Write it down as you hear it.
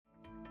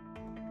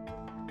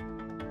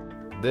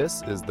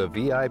This is the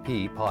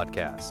VIP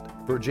Podcast,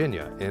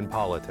 Virginia in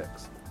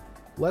Politics.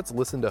 Let's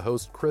listen to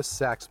host Chris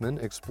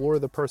Saxman explore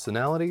the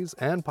personalities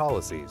and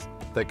policies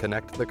that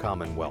connect the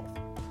Commonwealth.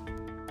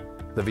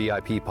 The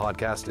VIP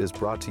Podcast is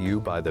brought to you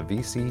by the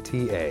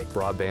VCTA,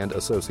 Broadband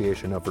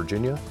Association of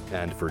Virginia,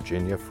 and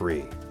Virginia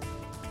Free.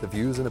 The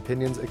views and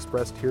opinions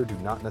expressed here do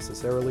not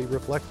necessarily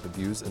reflect the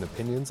views and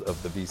opinions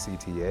of the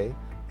VCTA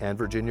and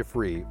Virginia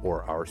Free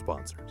or our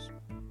sponsors.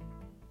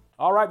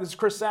 All right, this is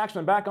Chris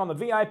Saxman back on the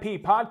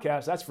VIP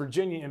Podcast. That's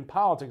Virginia in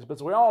Politics. But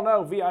as we all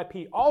know,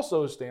 VIP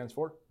also stands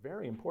for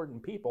Very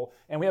Important People.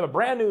 And we have a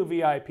brand new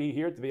VIP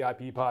here at the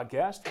VIP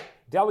Podcast,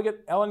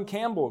 Delegate Ellen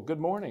Campbell. Good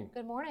morning.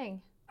 Good morning.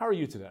 How are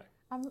you today?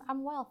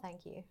 I'm well,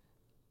 thank you.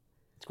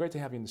 It's great to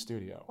have you in the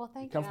studio. Well,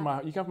 thank you. you.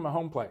 You come from my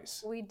home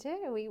place. We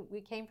do.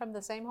 We came from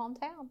the same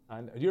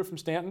hometown. You're from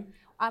Stanton?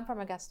 I'm from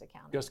Augusta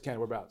County. Augusta County,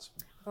 whereabouts?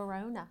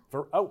 Verona.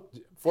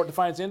 Fort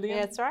Defiance Indians?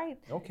 That's right.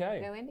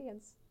 Okay. Go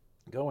Indians.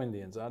 Go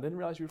Indians. I didn't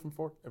realize you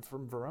were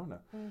from Verona.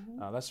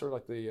 Mm-hmm. That's sort of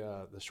like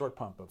the short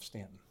pump of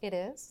Stanton. It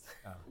is.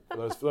 For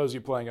those of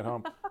you playing at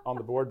home on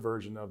the board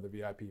version of the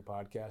VIP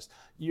Podcast,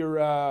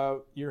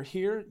 you're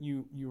here.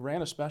 You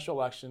ran a special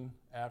election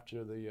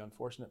after the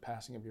unfortunate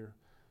passing of your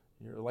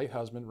late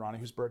husband, Ronnie,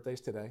 whose birthday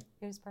is today.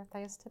 Whose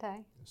birthday is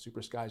today.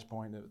 Super Sky's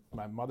point.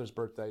 My mother's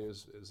birthday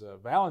is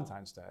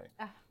Valentine's Day,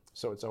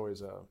 so it's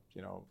always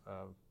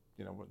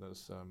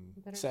those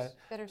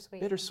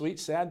bittersweet,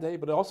 sad day,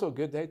 but also a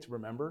good day to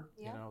remember.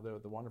 Yeah.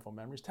 The wonderful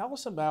memories. Tell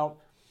us about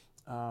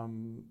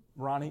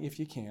Ronnie, if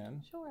you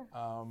can. Sure.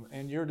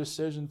 And your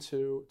decision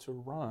to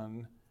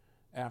run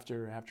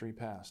after he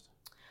passed.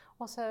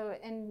 Well, so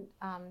in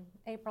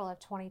April of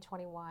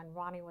 2021,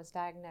 Ronnie was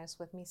diagnosed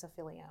with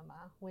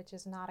mesothelioma, which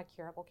is not a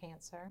curable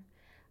cancer.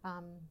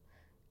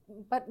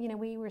 But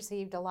we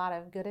received a lot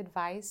of good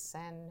advice,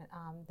 and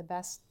the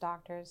best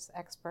doctors,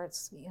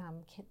 experts.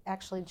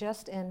 Actually,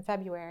 just in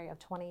February of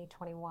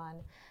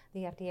 2021,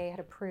 the FDA had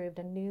approved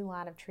a new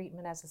line of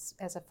treatment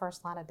as a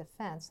first line of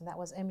defense, and that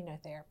was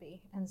immunotherapy.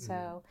 And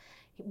so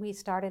we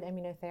started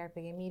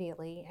immunotherapy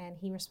immediately, and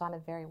he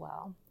responded very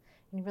well.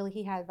 And really,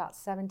 he had about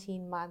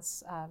 17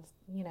 months of,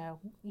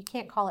 you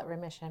can't call it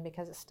remission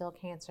because it's still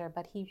cancer,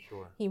 but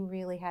he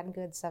really had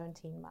good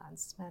 17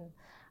 months. And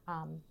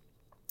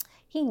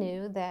he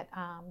knew that,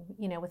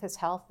 with his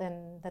health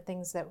and the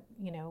things that,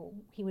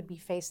 he would be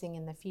facing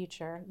in the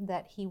future,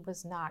 that he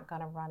was not going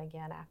to run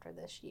again after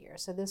this year.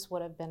 So this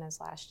would have been his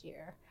last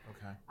year.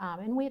 Okay.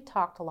 And we had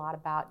talked a lot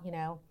about,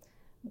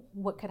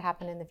 what could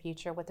happen in the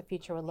future, what the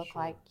future would look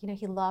like.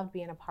 He loved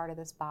being a part of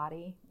this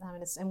body.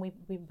 And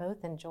we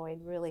both enjoyed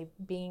really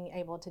being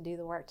able to do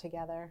the work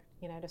together,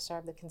 to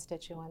serve the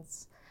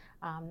constituents.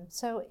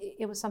 So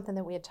it was something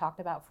that we had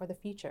talked about for the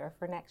future,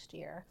 for next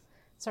year.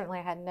 Certainly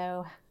I had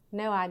no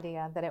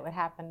idea that it would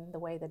happen the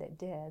way that it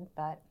did,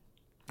 but.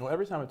 Well,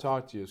 every time I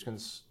talk to you, it's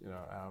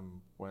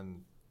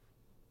when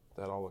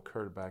that all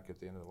occurred back at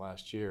the end of the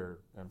last year,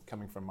 and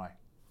coming from my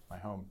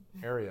home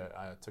area,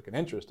 I took an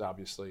interest,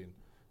 obviously,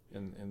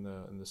 in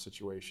the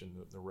situation,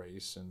 the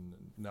race, and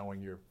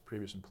knowing your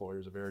previous employer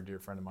is a very dear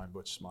friend of mine,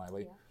 Butch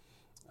Smiley.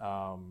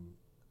 Yeah.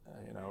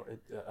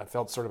 I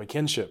felt sort of a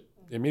kinship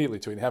immediately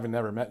to it, having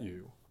never met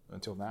you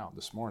until now,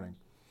 this morning.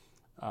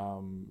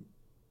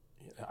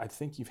 I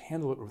think you've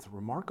handled it with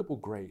remarkable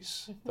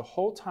grace. The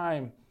whole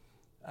time,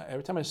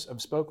 every time I've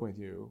spoken with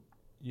you,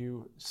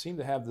 you seem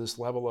to have this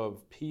level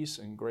of peace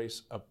and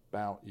grace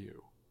about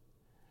you.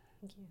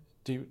 Thank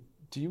you.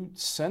 Do you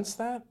sense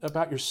that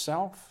about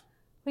yourself?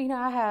 Well,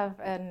 I have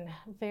a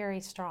very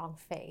strong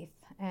faith.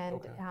 And,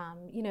 okay.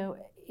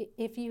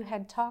 If you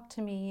had talked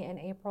to me in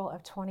April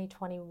of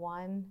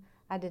 2021,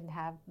 I didn't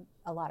have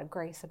a lot of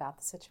grace about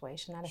the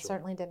situation. I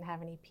certainly didn't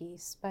have any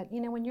peace. But,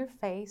 when you're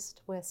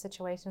faced with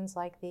situations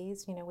like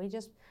these, we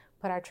just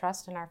put our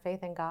trust and our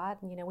faith in God.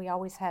 We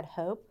always had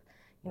hope.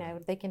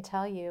 They can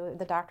tell you,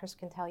 the doctors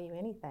can tell you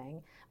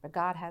anything, but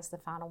God has the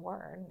final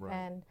word. Right.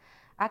 And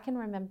I can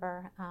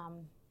remember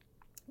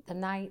the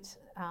night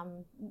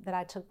that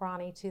I took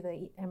Ronnie to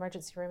the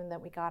emergency room,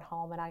 that we got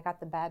home, and I got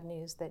the bad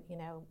news that,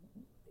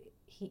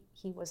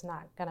 he was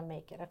not going to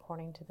make it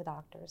according to the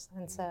doctors.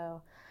 And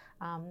so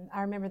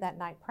I remember that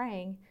night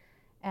praying,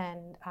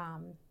 and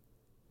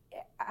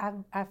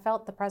I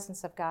felt the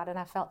presence of God, and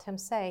I felt him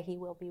say, he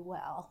will be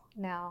well.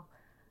 Now,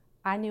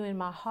 I knew in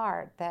my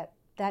heart that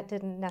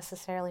didn't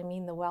necessarily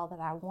mean the well that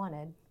I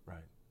wanted.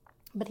 Right.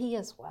 But he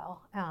is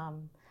well.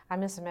 I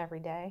miss him every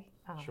day.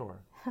 Sure.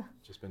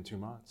 Just been 2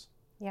 months.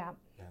 Yeah.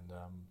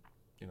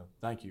 And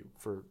thank you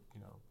for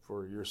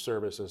your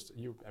service.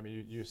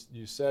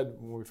 You said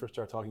when we first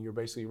started talking, you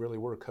really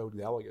were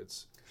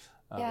co-delegates.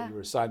 You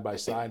were side by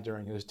side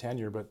during his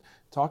tenure. But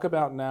talk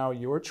about now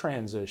your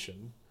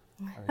transition,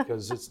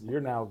 because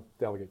you're now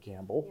Delegate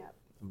Campbell,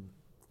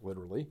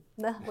 literally.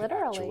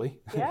 Actually,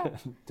 yeah.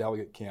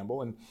 Delegate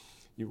Campbell, and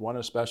you won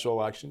a special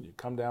election. You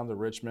come down to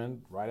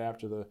Richmond right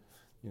after the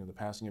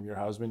passing of your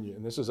husband,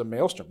 and this is a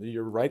maelstrom.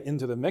 You're right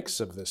into the mix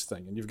of this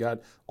thing, and you've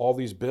got all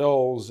these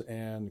bills,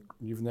 and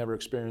you've never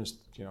experienced,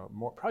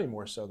 probably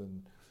more so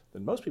than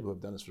then most people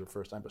have done this for the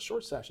first time, but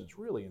short session is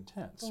really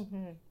intense.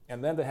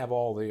 And then to have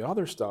all the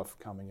other stuff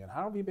coming in,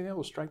 how have you been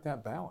able to strike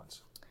that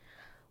balance?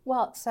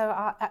 Well,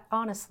 so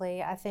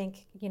honestly, I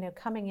think,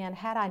 coming in,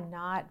 had I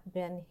not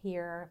been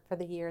here for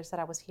the years that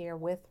I was here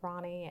with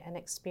Ronnie and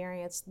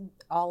experienced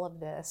all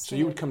of this. So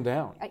you would come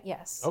down?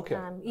 Yes. Okay.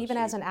 Even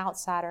as an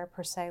outsider,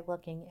 per se,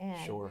 looking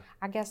in. Sure.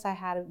 I guess I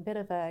had a bit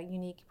of a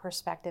unique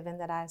perspective in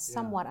that I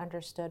somewhat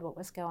understood what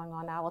was going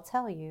on. I will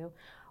tell you,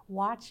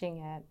 watching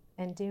it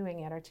and doing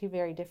it are two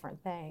very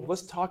different things. Well,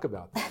 let's talk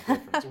about that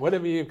difference. What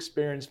have you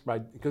experienced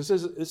because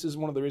this is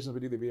one of the reasons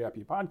we do the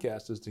VIP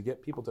podcast, is to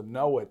get people to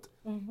know it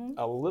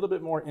a little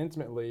bit more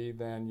intimately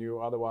than you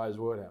otherwise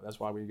would have. That's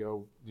why we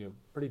go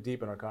pretty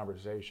deep in our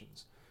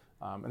conversations.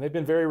 And they've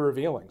been very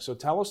revealing. So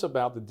tell us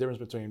about the difference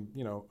between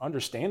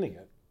understanding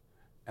it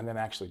and then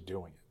actually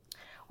doing it.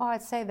 Well,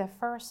 I'd say the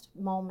first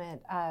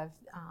moment of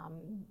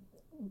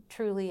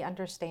truly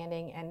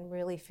understanding and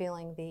really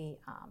feeling the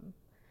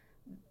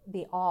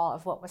awe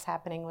of what was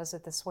happening was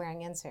at the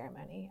swearing-in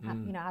ceremony.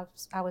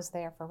 I was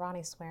there for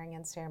Ronnie's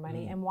swearing-in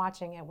ceremony, and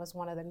watching it was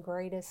one of the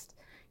greatest,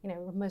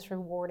 most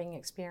rewarding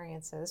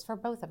experiences for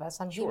both of us.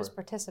 He was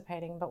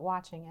participating, but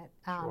watching it.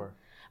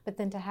 But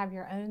then to have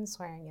your own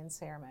swearing-in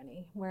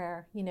ceremony,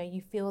 where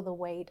you feel the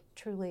weight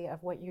truly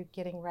of what you're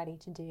getting ready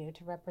to do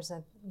to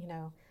represent,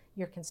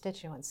 your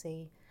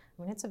constituency.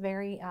 I mean, it's a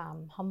very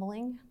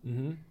humbling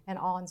and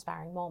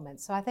awe-inspiring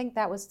moment. So I think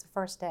that was the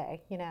first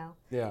day,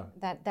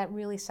 that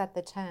really set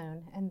the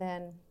tone. And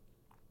then,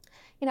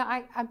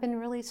 I've been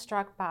really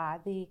struck by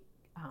the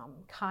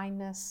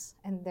kindness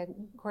and the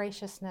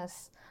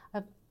graciousness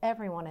of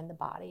everyone in the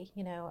body.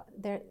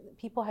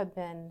 People have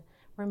been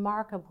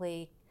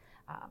remarkably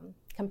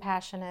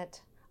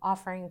compassionate,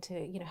 offering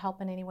to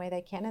help in any way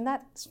they can, and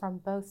that's from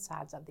both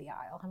sides of the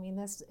aisle. I mean,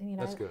 this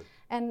that's good.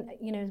 And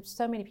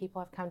so many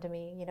people have come to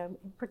me,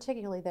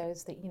 particularly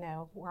those that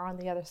were on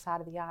the other side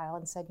of the aisle,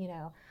 and said,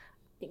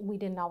 we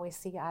didn't always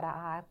see eye to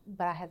eye,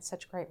 but I had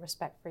such great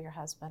respect for your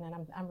husband,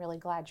 and I'm really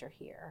glad you're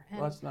here.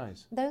 And well, that's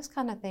nice. Those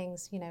kind of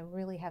things,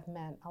 really have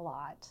meant a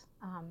lot.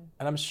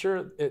 And I'm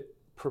sure it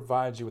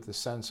provides you with a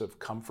sense of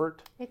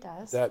comfort. It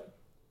does. That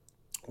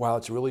while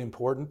it's really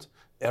important,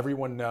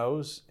 everyone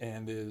knows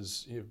and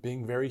is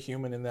being very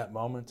human in that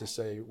moment to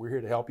say, we're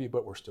here to help you,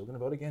 but we're still going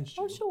to vote against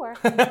you. Oh, sure.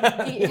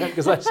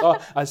 Because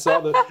I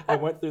saw that I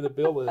went through your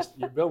bill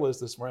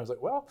list this morning. I was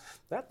like, well,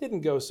 that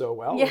didn't go so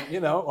well. Yeah.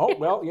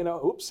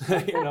 Oops.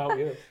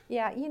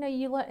 Yeah,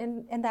 you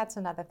learn, and that's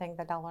another thing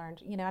that I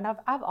learned. And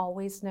I've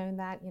always known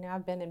that.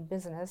 I've been in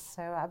business,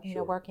 so I've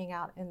working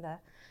out in the,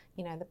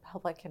 the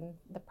public and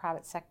the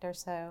private sector.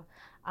 So.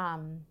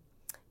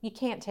 You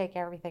can't take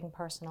everything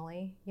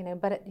personally,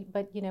 but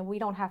we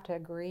don't have to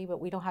agree, but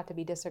we don't have to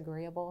be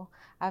disagreeable.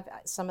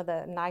 Some of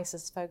the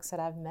nicest folks that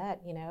I've met,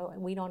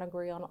 we don't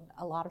agree on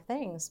a lot of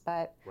things,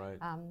 but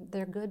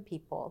they're good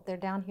people. They're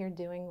down here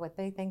doing what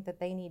they think that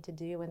they need to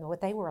do and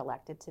what they were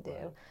elected to do.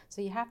 Right.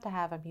 So you have to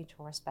have a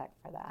mutual respect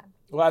for that.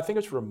 Well, I think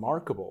it's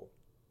remarkable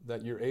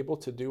that you're able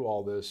to do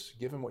all this,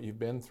 given what you've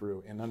been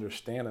through, and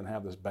understand and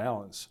have this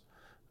balance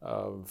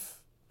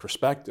of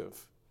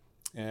perspective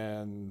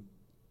and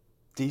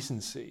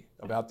decency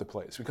about the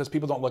place, because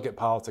people don't look at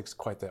politics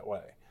quite that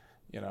way.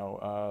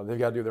 They've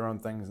got to do their own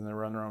things and they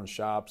run their own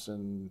shops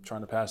and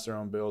trying to pass their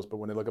own bills. But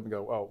when they look up and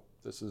go, oh,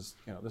 this is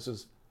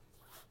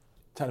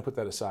time to put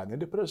that aside. And they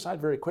do put it aside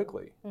very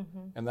quickly.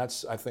 And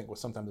that's, I think,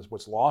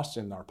 what's lost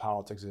in our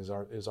politics is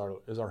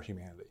our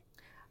humanity.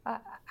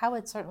 I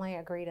would certainly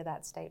agree to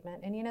that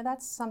statement. And,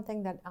 that's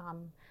something that,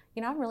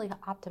 I'm really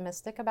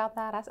optimistic about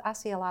that. I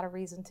see a lot of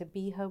reason to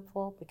be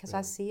hopeful because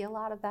I see a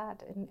lot of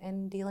that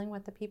in dealing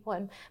with the people.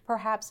 And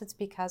perhaps it's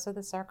because of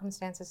the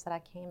circumstances that I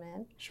came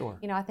in. Sure.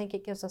 I think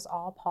it gives us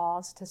all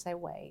pause to say,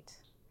 wait,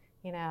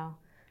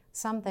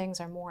 some things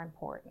are more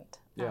important.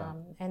 Yeah.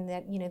 And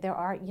that, there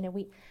are,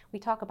 we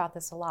talk about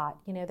this a lot.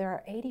 There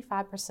are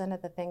 85%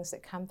 of the things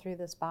that come through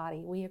this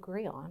body we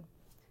agree on.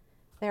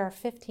 There are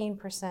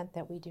 15%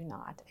 that we do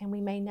not, and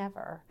we may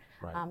never.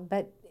 Right.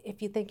 But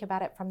if you think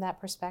about it from that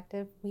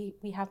perspective, we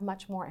have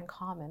much more in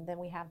common than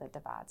we have that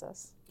divides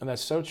us. And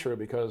that's so true,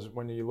 because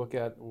when you look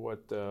at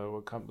what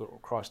comes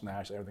across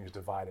nationally, everything's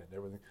divided.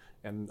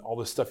 And all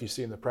this stuff you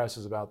see in the press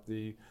is about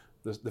the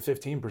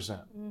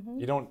 15%.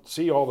 You don't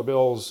see all the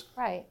bills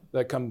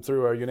that come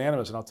through are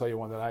unanimous. And I'll tell you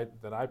one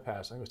that I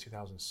passed. I think it was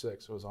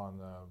 2006. It was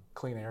on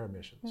clean air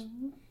emissions.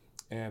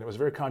 And it was a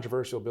very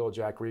controversial bill.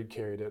 Jack Reed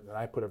carried it, and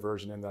I put a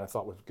version in that I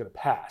thought was going to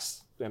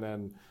pass. And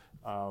then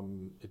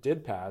it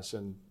did pass,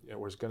 and it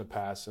was going to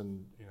pass,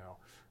 and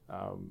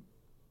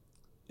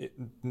it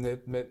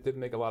didn't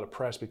make a lot of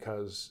press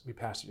because we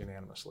passed it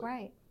unanimously.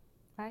 Right.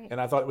 And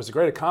I thought it was a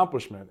great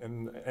accomplishment,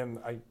 and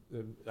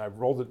I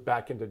rolled it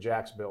back into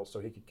Jack's bill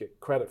so he could get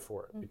credit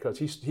for it because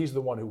he's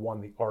the one who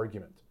won the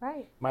argument.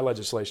 Right. My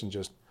legislation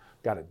just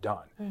got it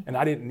done. And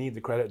I didn't need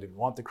the credit, didn't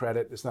want the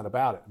credit. It's not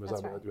about it. It was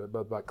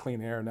about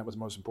clean air, and that was the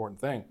most important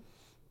thing.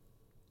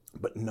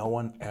 But no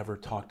one ever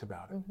talked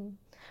about it.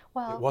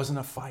 Well, it wasn't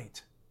a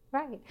fight.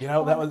 Right. You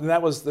know,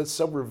 that's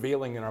so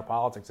revealing in our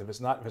politics. If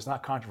it's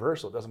not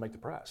controversial, it doesn't make the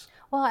press.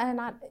 Well, and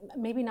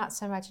maybe not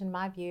so much in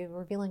my view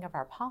revealing of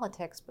our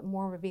politics, but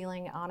more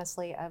revealing,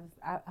 honestly, of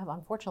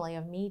unfortunately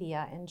of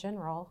media in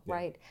general,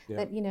 right? Yeah.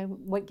 That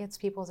what gets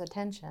people's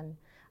attention.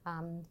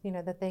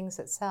 The things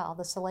that sell,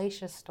 the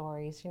salacious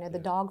stories, the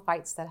dog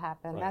fights that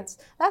happen. Right.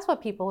 That's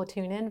what people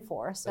tune in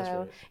for. So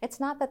Right. It's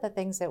not that the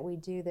things that we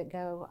do that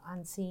go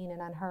unseen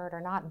and unheard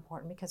are not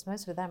important, because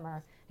most of them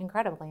are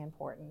incredibly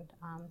important.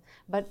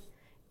 But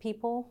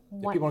people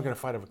want... People aren't going to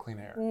fight over clean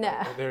air.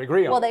 No. They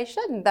agree on Well, it. they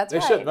shouldn't. That's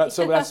right. They shouldn't.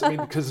 So that's,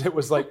 because it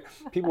was like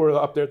people were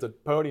up there at the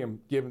podium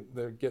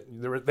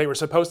they were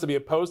supposed to be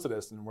opposed to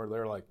this, and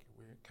they're like,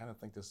 we kind of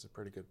think this is a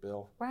pretty good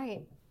bill.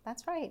 Right.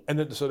 That's right. And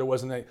then, so there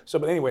wasn't any. So,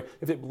 but anyway,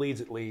 if it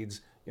bleeds, it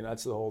leads.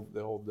 That's the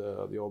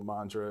old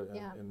mantra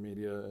in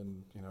media,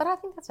 and But I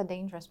think that's a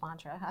dangerous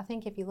mantra. I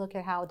think if you look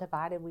at how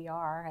divided we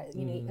are,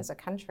 as a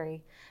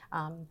country,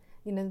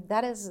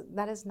 that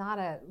is not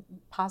a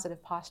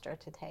positive posture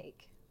to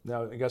take.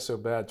 No, it got so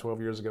bad. 12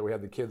 years ago, we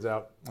had the kids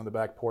out on the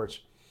back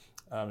porch.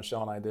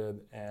 Michelle and I did,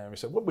 and we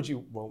said, "What would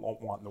you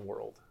want in the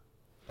world?"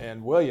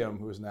 And William,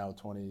 who is now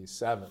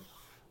 27,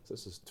 so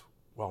this is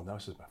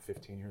about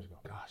 15 years ago.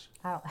 Gosh.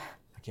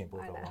 I can't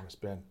believe how long it's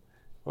been.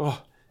 Oh,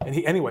 and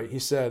he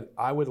said,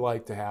 I would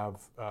like to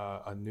have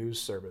a news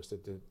service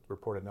that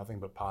reported nothing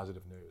but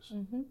positive news.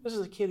 Mm-hmm. This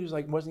is a kid who's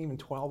wasn't even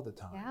 12 at the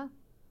time. Yeah.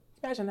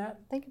 Imagine that.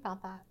 Think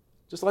about that.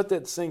 Just let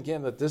that sink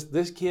in, that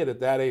this kid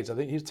at that age, I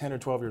think he's 10 or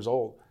 12 years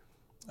old.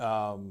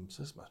 So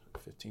this must have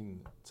been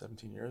 15,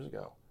 17 years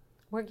ago.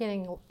 We're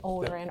getting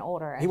older and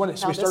older.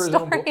 So he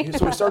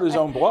started his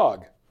own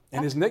blog.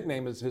 And his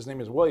name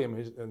is William,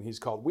 and he's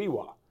called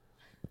Weewa.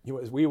 He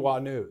was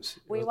Weewa News.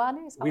 Weewa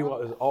News.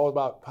 Weewa is all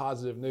about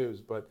positive news.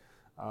 But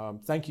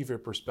thank you for your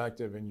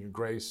perspective and your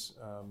grace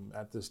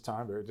at this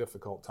time, very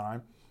difficult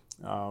time,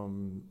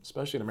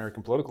 especially in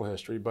American political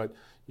history. But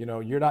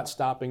you're not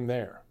stopping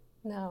there.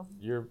 No.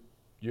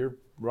 You're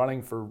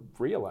running for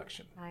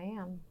re-election. I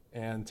am.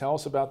 And tell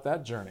us about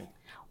that journey.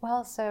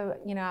 Well, so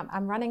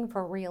I'm running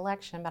for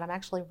re-election, but I'm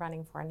actually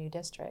running for a new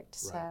district.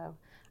 Right.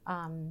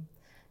 So,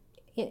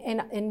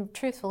 and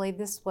truthfully,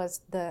 this was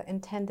the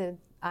intended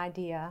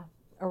idea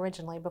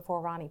originally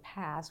before Ronnie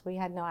passed. We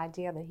had no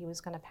idea that he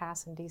was going to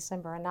pass in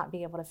December and not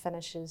be able to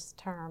finish his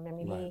term. I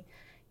mean,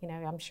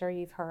 right. I'm sure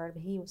you've heard,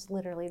 he was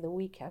literally the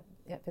week of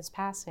his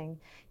passing,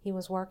 he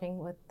was working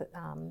with the,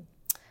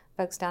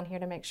 folks down here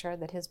to make sure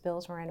that his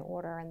bills were in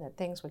order and that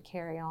things would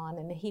carry on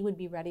and he would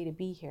be ready to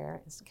be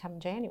here come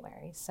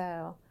January.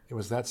 So it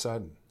was that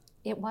sudden.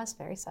 It was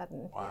very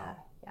sudden. Wow.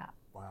 Yeah.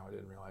 Wow, I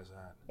didn't realize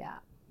that. Yeah.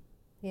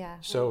 Yeah.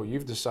 So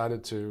you've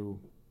decided to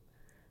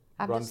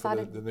run for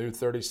the new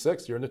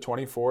 36th. You're in the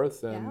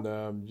 24th,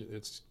 and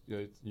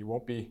you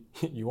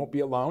won't be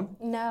alone.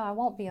 No, I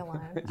won't be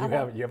alone.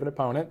 you have an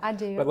opponent. I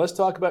do. But let's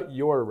talk about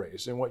your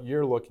race and what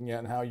you're looking at,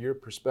 and how your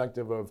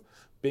perspective of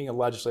being a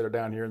legislator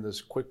down here in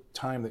this quick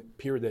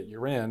period that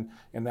you're in,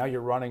 and now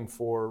you're running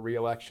for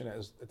re-election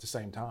at the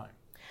same time.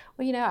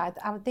 Well,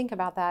 I would think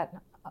about that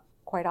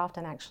quite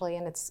often, actually,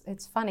 and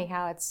it's funny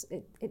how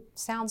it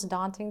sounds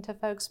daunting to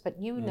folks, but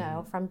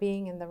know from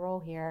being in the role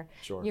here,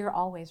 sure. You're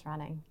always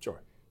running.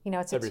 Sure.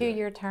 It's a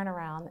 2-year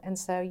turnaround, and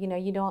so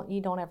you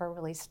don't ever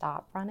really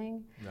stop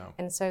running. No.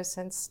 And so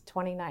since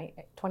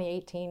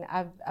 2018,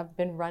 I've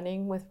been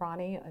running with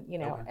Ronnie,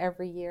 okay.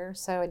 every year.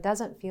 So it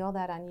doesn't feel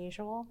that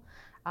unusual,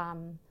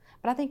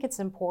 but I think it's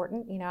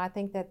important. I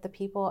think that the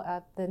people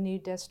of the new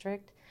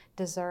district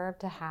deserve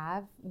to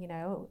have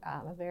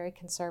a very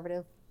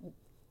conservative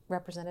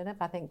representative.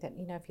 I think that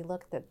if you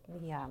look at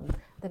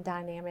the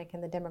dynamic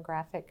and the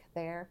demographic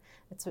there,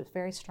 it's a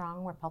very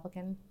strong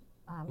Republican.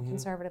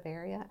 Conservative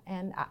area,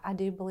 and I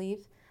do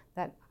believe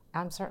that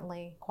I'm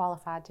certainly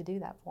qualified to do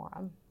that for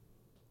them.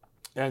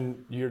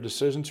 And your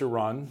decision to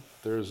run,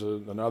 there's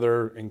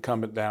another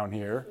incumbent down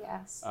here.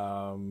 Yes.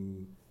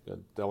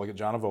 Delegate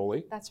John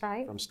Avoli. That's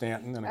right. From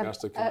Stanton and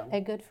Augusta County. A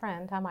good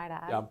friend, I might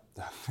add. Yeah,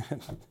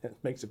 it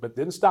makes it, but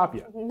didn't stop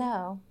you.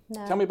 No.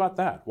 Tell me about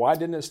that. Why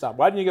didn't it stop?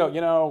 Why didn't you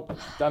go,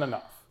 done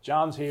enough?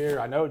 John's here.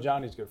 I know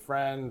John, he's a good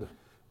friend.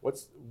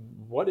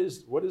 What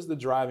is the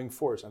driving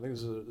force? I think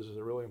this is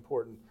a really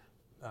important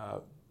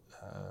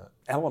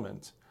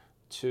element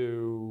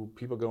to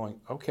people going,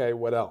 okay,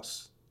 what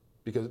else?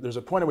 Because there's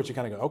a point at which you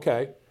kind of go,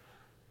 okay,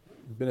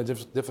 it's been a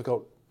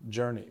difficult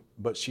journey,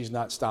 but she's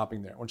not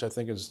stopping there, which I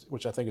think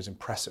is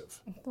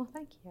impressive. Well,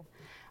 thank you.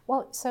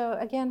 Well, so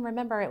again,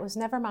 remember, it was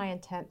never my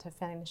intent to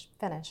finish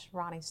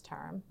Ronnie's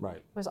term. Right.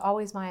 It was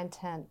always my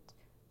intent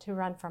to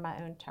run for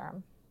my own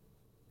term,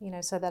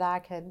 so that I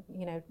could,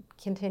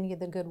 continue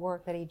the good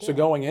work that he did. So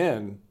going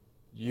in,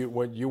 you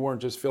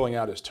weren't just filling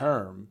out his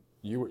term.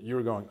 You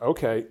were going,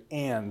 okay,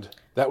 and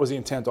that was the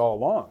intent all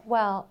along.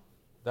 Well,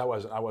 I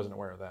wasn't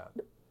aware of that.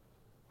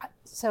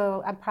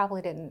 So I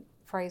probably didn't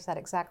phrase that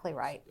exactly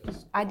right.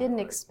 I didn't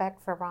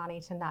expect for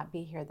Ronnie to not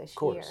be here this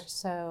year.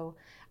 So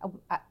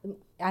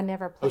I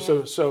never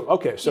planned. So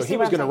he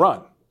was going to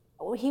run.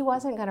 He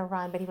wasn't going to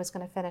run, but he was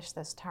going to finish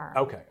this term.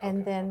 Okay.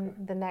 And then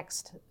the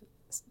next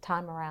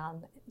time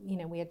around,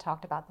 we had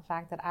talked about the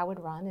fact that I would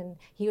run and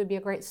he would be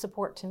a great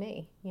support to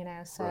me,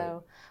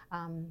 so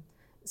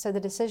so the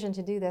decision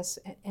to do this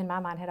in my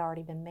mind had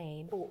already been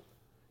made.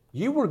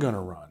 You were going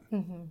to run.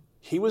 Mm-hmm.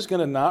 He was going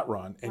to not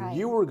run, and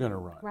you were going to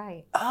run.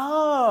 Right.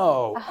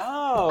 Oh.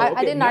 Okay.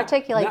 I didn't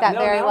articulate that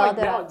very well,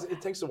 did I?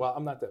 It takes a while.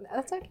 I'm not that.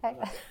 That's okay. I'm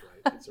not that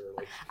bright. It's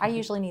early. I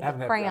usually need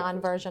the crayon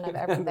version of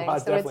everything, I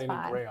so definitely it's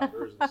fine. need crayon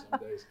versions some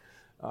days.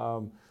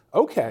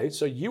 Okay,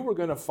 so you were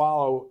going to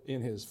follow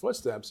in his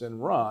footsteps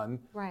and run,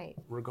 right?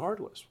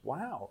 Regardless.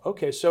 Wow.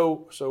 Okay,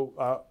 so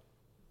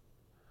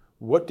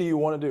what do you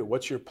want to do?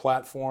 What's your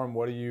platform?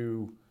 What are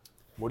you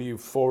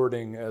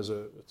forwarding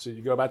so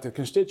you go back to the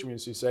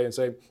constituency,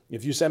 say,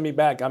 if you send me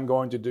back, I'm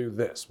going to do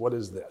this. What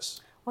is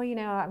this? Well,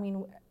 I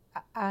mean,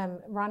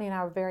 Ronnie and I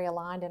are very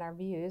aligned in our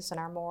views and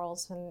our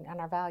morals and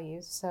our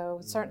values. So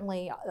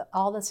certainly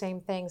all the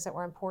same things that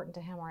were important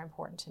to him are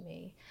important to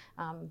me.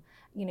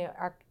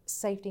 Our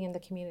safety in the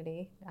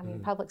community. I mean,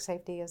 public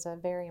safety is a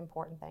very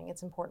important thing.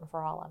 It's important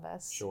for all of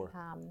us. Sure.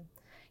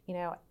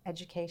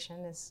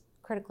 Education is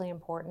critically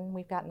important.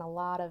 We've gotten a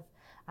lot of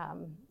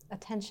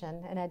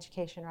attention in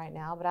education right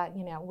now, but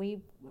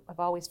we have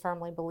always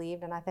firmly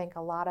believed, and I think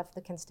a lot of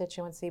the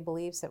constituency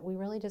believes, that we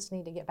really just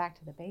need to get back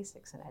to the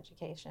basics in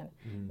education.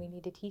 We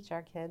need to teach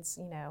our kids,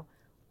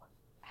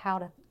 how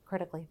to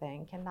critically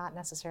think and not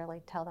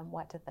necessarily tell them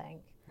what to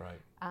think. Right.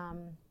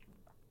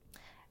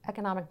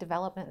 Economic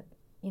development,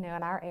 in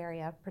our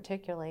area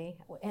particularly,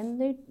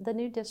 in the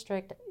new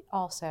district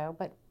also,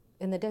 but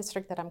in the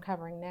district that I'm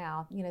covering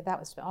now, that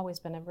was always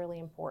been a really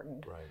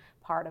important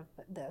part of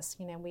this.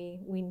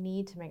 We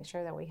need to make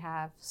sure that we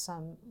have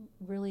some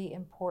really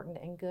important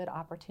and good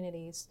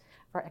opportunities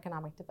for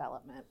economic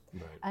development.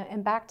 Right.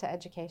 And back to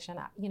education,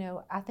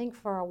 I think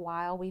for a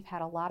while we've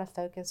had a lot of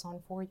focus on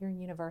four-year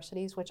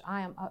universities, which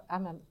I'm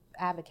an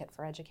advocate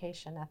for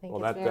education. I think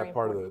it's very that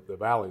part important. of the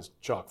valley is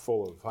chock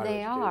full of higher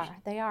education.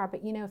 They are.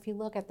 But if you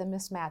look at the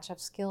mismatch of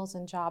skills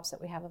and jobs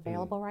that we have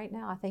available right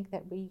now, I think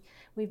that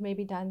we've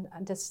maybe done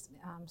a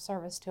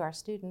disservice to our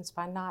students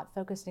by not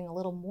focusing a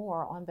little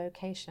more on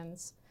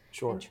vocations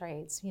and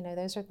trades.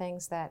 Those are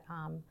things that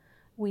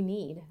we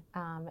need,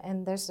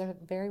 and those are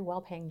very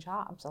well-paying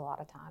jobs a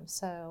lot of times.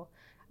 So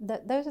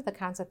those are the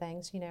kinds of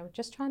things,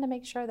 just trying to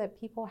make sure that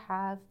people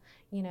have,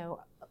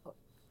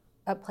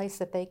 a place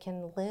that they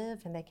can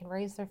live and they can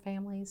raise their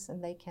families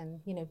and they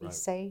can, be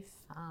safe.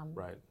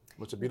 Right.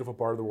 Well, it's a beautiful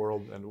part of the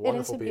world and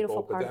wonderful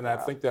people. And I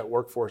think that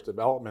workforce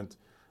development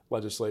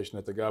legislation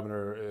that the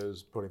governor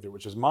is putting through,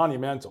 which is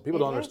monumental. People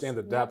don't understand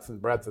the depth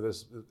and breadth of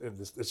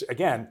this.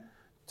 Again,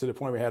 to the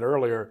point we had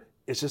earlier,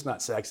 it's just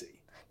not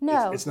sexy.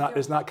 No, it's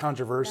not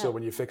controversial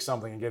when you fix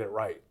something and get it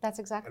right. That's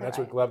exactly right.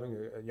 And that's right.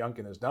 what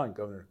Youngkin has done.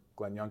 Governor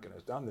Glenn Youngkin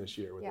has done this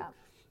year with it.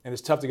 And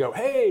it's tough to go,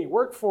 hey,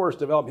 workforce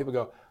development.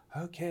 People go,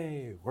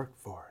 okay,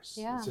 workforce.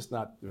 Yeah. It's just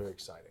not very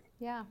exciting.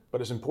 Yeah.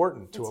 But it's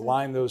important to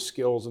align those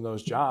skills and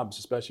those jobs,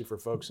 especially for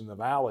folks in the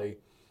valley,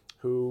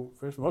 who,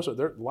 for most of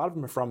them, a lot of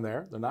them are from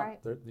there. They're not.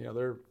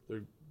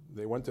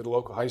 They went to the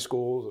local high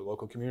schools, the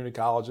local community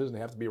colleges, and they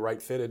have to be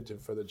right fitted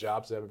for the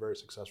jobs to have a very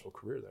successful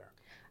career there.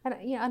 And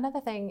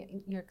another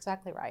thing, you're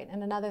exactly right.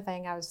 And another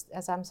thing, as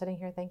I'm sitting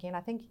here thinking, I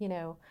think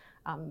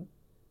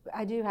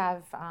I do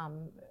have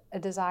a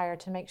desire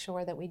to make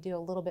sure that we do a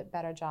little bit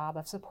better job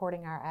of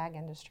supporting our ag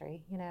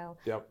industry.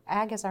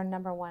 Ag is our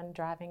number one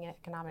driving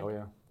economic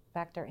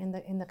factor in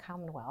the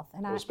Commonwealth,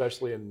 and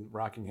especially in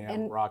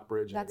Rockingham,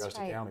 R-Rockbridge, and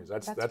Augusta counties.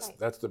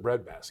 That's the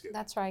bread basket.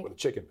 That's right. With a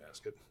chicken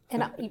basket.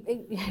 And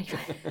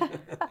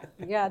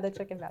yeah, the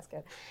chicken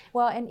basket.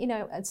 Well, and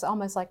it's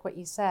almost like what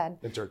you said.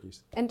 And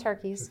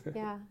turkeys.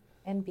 Yeah.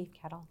 And beef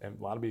cattle. And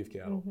a lot of beef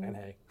cattle and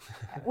hay.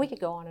 We could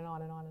go on and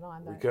on and on and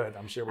on. We could.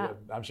 I'm sure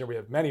we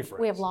have many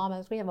friends. We have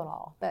llamas. We have it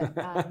all.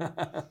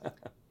 But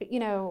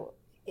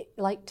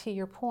like to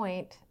your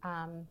point,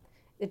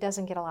 it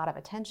doesn't get a lot of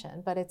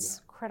attention, but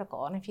it's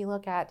critical. And if you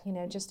look at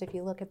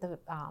the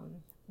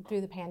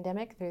through the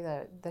pandemic, through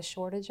the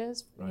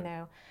shortages,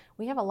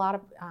 we have a lot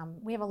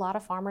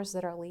of farmers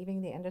that are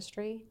leaving the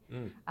industry,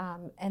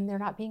 and they're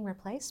not being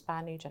replaced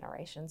by a new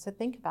generation. So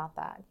think about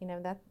that.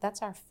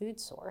 That's our food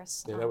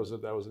source. Yeah, that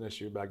was an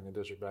issue back in the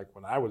district back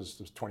when it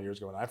was 20 years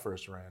ago when I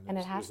first ran. And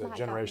it has that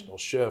generational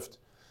shift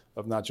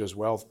of not just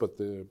wealth, but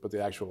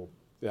the actual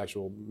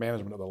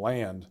management of the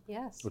land,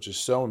 which is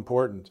so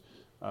important.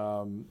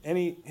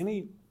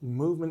 Any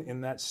movement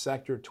in that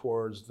sector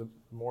towards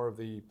more of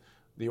the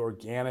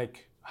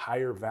organic,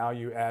 higher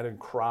value added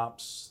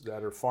crops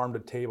that are farm to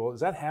table? Is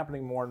that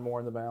happening more and more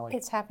in the valley?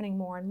 It's happening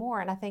more and more,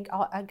 and I think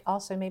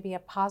also maybe a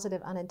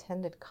positive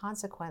unintended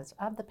consequence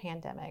of the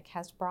pandemic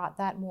has brought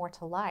that more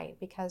to light,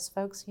 because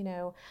folks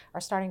are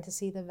starting to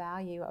see the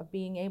value of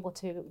being able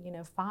to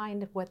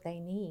find what they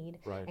need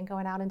and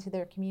going out into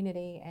their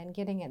community and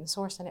getting it and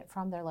sourcing it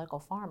from their local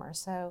farmers.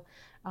 So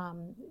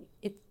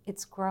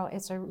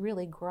it's a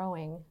really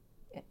growing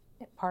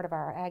part of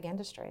our ag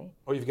industry.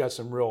 Well, you've got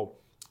some real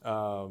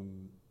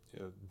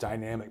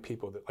dynamic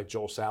people like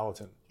Joel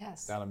Salatin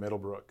Yes. down in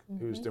Middlebrook,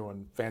 who's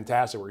doing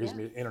fantastic work. He's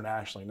Yeah.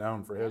 internationally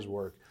known for his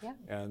work. Yeah.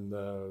 And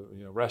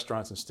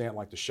restaurants in Stanton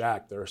like the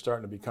Shack, they're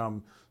starting to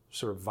become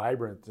sort of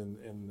vibrant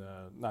in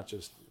not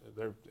just,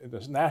 they're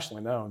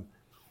nationally known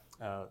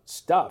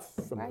stuff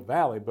from the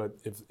Valley, but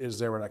is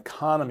there an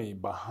economy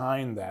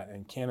behind that,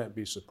 and can it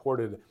be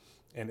supported?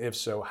 And if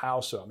so, how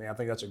so? I mean, I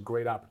think that's a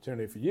great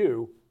opportunity for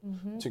you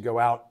to go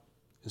out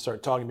and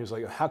start talking to me.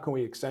 Like, how can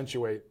we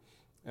accentuate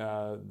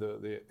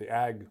the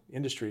ag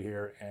industry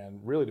here and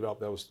really develop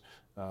those,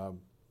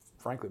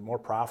 frankly, more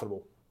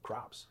profitable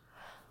crops?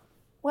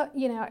 Well,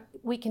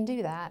 we can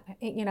do that,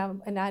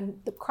 and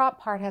the crop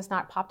part has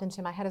not popped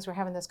into my head as we're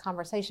having this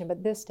conversation,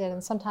 but this did,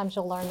 and sometimes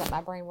you'll learn that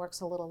my brain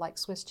works a little like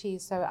Swiss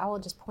cheese, so I will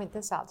just point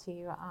this out to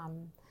you.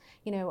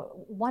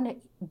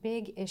 One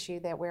big issue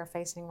that we're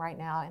facing right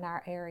now in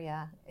our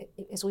area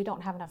is we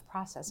don't have enough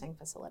processing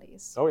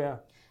facilities. Oh, yeah.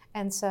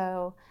 And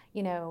so,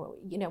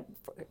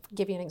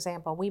 give you an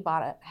example, we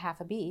bought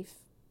half a beef,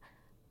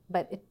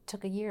 but it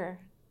took a year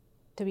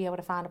to be able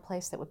to find a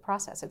place that would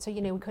process it. So,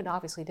 we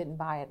didn't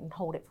buy it and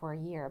hold it for a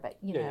year, but,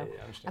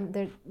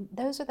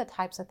 those are the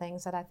types of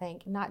things that I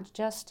think, not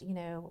just,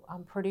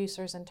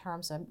 producers in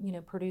terms of,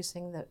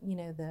 producing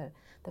the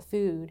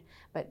food,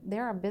 but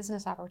there are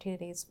business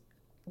opportunities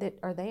that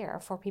are there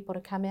for people to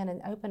come in and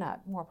open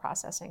up more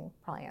processing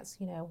plants.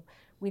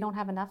 We don't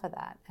have enough of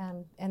that,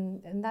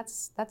 and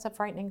that's a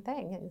frightening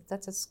thing.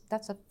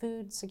 That's a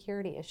food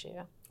security issue.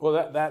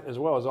 Well, that as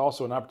well is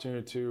also an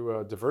opportunity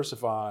to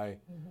diversify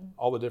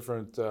all the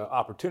different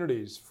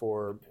opportunities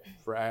for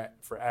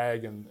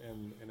ag and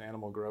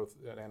animal growth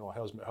and animal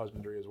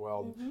husbandry as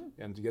well,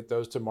 and to get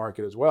those to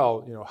market as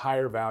well.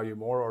 Higher value,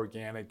 more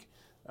organic,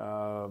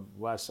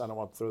 less. I don't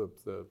want to throw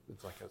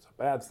it's like it's a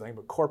bad thing,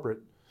 but corporate.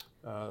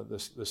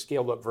 The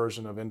scaled up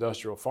version of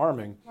industrial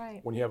farming,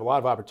 when you have a lot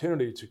of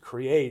opportunity to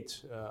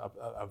create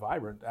a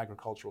vibrant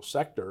agricultural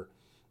sector,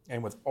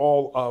 and with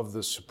all of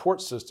the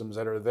support systems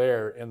that are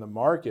there in the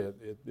market,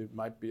 it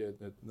might be a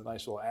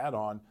nice little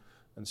add-on,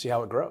 and see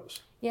how it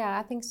grows. Yeah,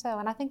 I think so,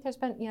 and I think there's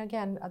been,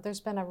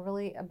 there's been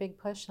a big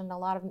push and a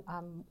lot of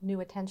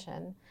new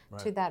attention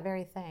to that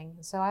very thing.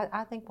 So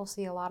I think we'll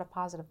see a lot of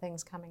positive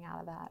things coming out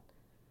of that.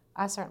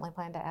 I certainly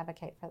plan to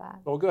advocate for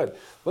that. Well, good.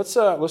 Let's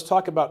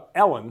talk about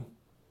Ellen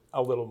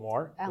a little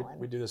more. Ellen.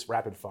 We do this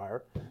rapid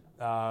fire.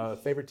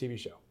 Favorite TV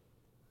show?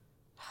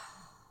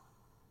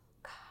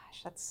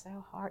 Gosh, that's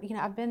so hard.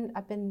 I've been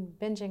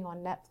binging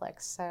on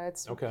Netflix, so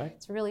it's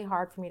really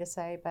hard for me to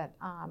say. But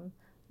I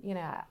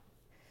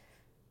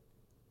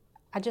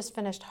just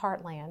finished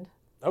Heartland.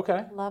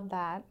 Okay. Love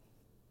that.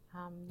 Do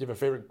you have a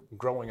favorite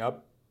growing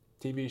up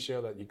TV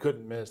show that you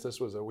couldn't miss? This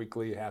was a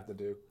weekly you have to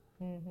do.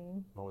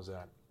 What was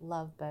that?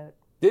 Love Boat.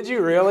 Did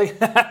you really?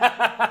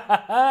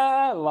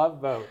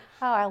 Love Boat.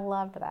 Oh, I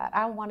loved that.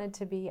 I wanted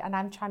to be, and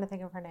I'm trying to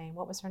think of her name.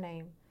 What was her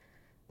name?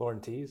 Lauren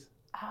Tees?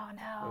 Oh,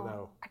 no.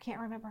 No. I can't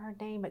remember her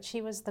name, but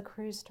she was the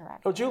cruise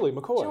director. Oh, Julie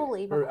McCoy.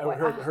 Julie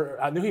McCoy.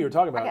 I knew who you were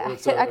talking about. I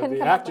couldn't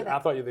come up with it. I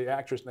thought the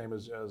actress name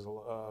was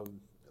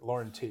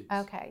Lauren Tees.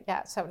 Okay,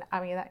 yeah. So,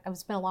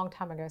 it's been a long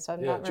time ago, so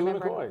I'm not Julie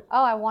remembering. McCoy.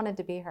 Oh, I wanted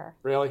to be her.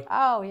 Really?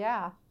 Oh,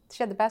 yeah.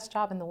 She had the best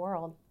job in the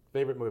world.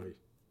 Favorite movie?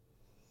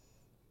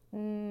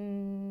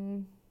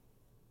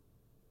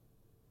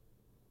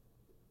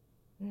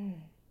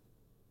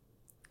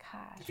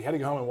 Gosh. If you had to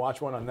go home and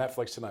watch one on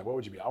Netflix tonight, what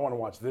would you be? I want to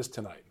watch this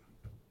tonight.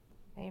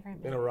 Favorite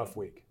movie? Been a rough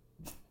week.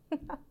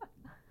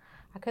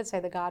 I could say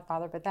The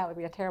Godfather, but that would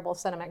be a terrible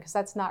sentiment because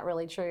that's not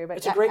really true. But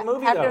it's a great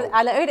movie, though.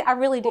 I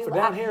really do. Well, for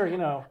down here,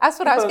 That's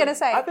what I was going to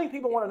say. I think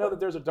people want to know that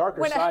there's a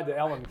darker side to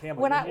Ellen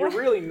Campbell. You're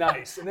really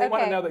nice, and they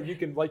want to know that you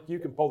can pull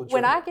the trigger.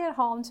 When I get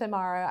home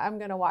tomorrow, I'm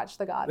going to watch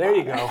The Godfather. There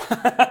you go.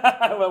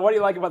 Well, what do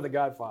you like about The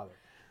Godfather?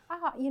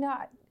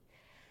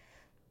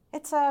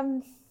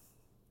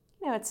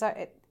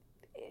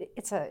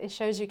 It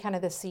shows you kind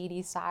of the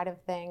seedy side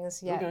of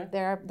things. Yeah, Okay.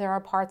 there are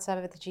parts of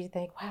it that you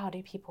think, wow,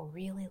 do people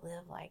really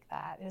live like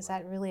that? Is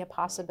that really a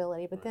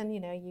possibility? But then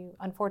you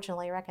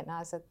unfortunately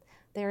recognize that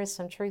there is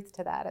some truth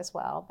to that as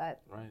well.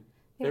 But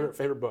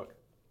Favorite book,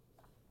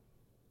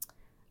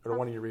 or the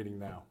one you're reading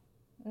now?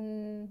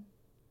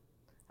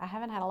 I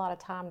haven't had a lot of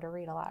time to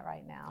read a lot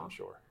right now. I'm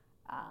sure.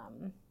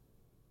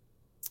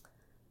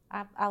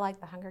 I like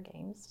The Hunger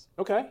Games.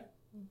 Okay.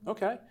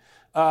 Okay.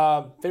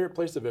 Favorite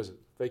place to visit?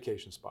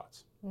 Vacation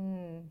spots.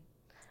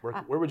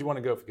 Where would you want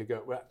to go if you could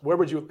go? Where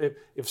would you,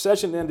 if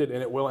session ended,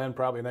 and it will end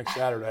probably next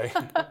Saturday.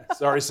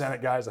 Sorry,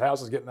 Senate guys, the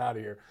House is getting out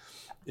of here.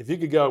 If you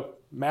could go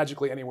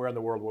magically anywhere in the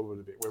world, what would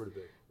it be? Where would it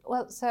be?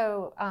 Well,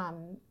 so I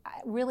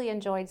really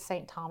enjoyed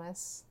St.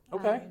 Thomas.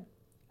 Okay.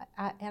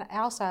 And I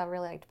also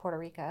really liked Puerto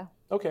Rico.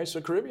 Okay, so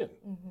Caribbean.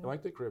 I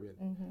like the Caribbean.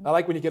 I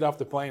like when you get off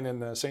the plane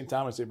in St.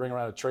 Thomas, they bring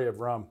around a tray of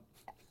rum.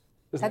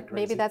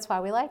 Maybe that's why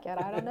we like it.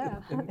 I don't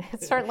know.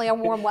 It's certainly a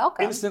warm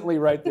welcome. Instantly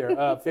right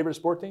there. Favorite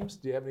sport teams?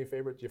 Do you have any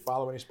favorite? Do you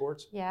follow any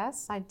sports?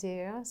 Yes, I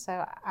do.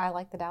 So I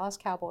like the Dallas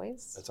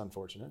Cowboys. That's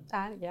unfortunate.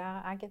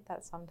 I get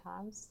that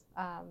sometimes.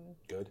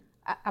 Good.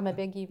 I'm a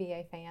big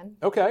UVA fan.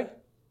 Okay.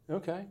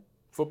 Okay.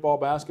 Football,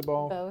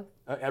 basketball?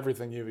 Both.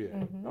 Everything UVA.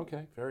 Mm-hmm.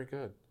 Okay, very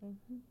good.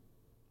 Mm-hmm.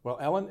 Well,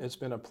 Ellen, it's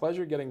been a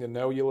pleasure getting to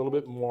know you a little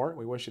bit more.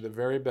 We wish you the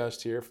very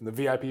best here from the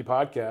VIP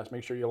podcast.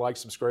 Make sure you like,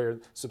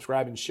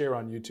 subscribe, and share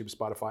on YouTube,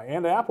 Spotify,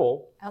 and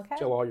Apple. Okay.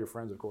 Tell all your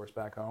friends, of course,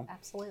 back home.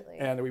 Absolutely.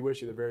 And we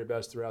wish you the very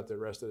best throughout the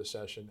rest of the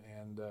session.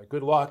 And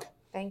good luck.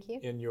 Thank you.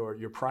 In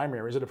your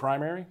primary. Is it a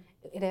primary?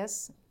 It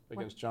is.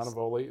 Against John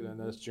Avoli, and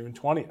that's June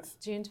 20th.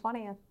 June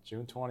 20th.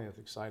 June 20th.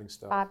 Exciting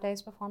stuff. 5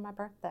 days before my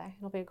birthday.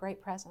 It'll be a great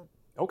present.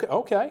 Okay.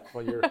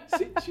 Well,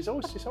 she's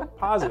so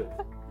positive.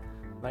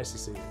 Nice to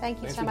see you.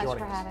 Thank you so much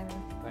for having me.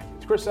 Thank you.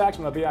 It's Chris Saxman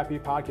on the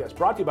VIP podcast,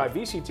 brought to you by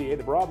VCTA,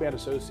 the Broadband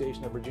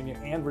Association of Virginia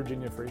and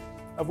Virginia Free,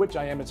 of which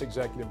I am its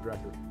executive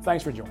director.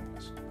 Thanks for joining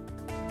us.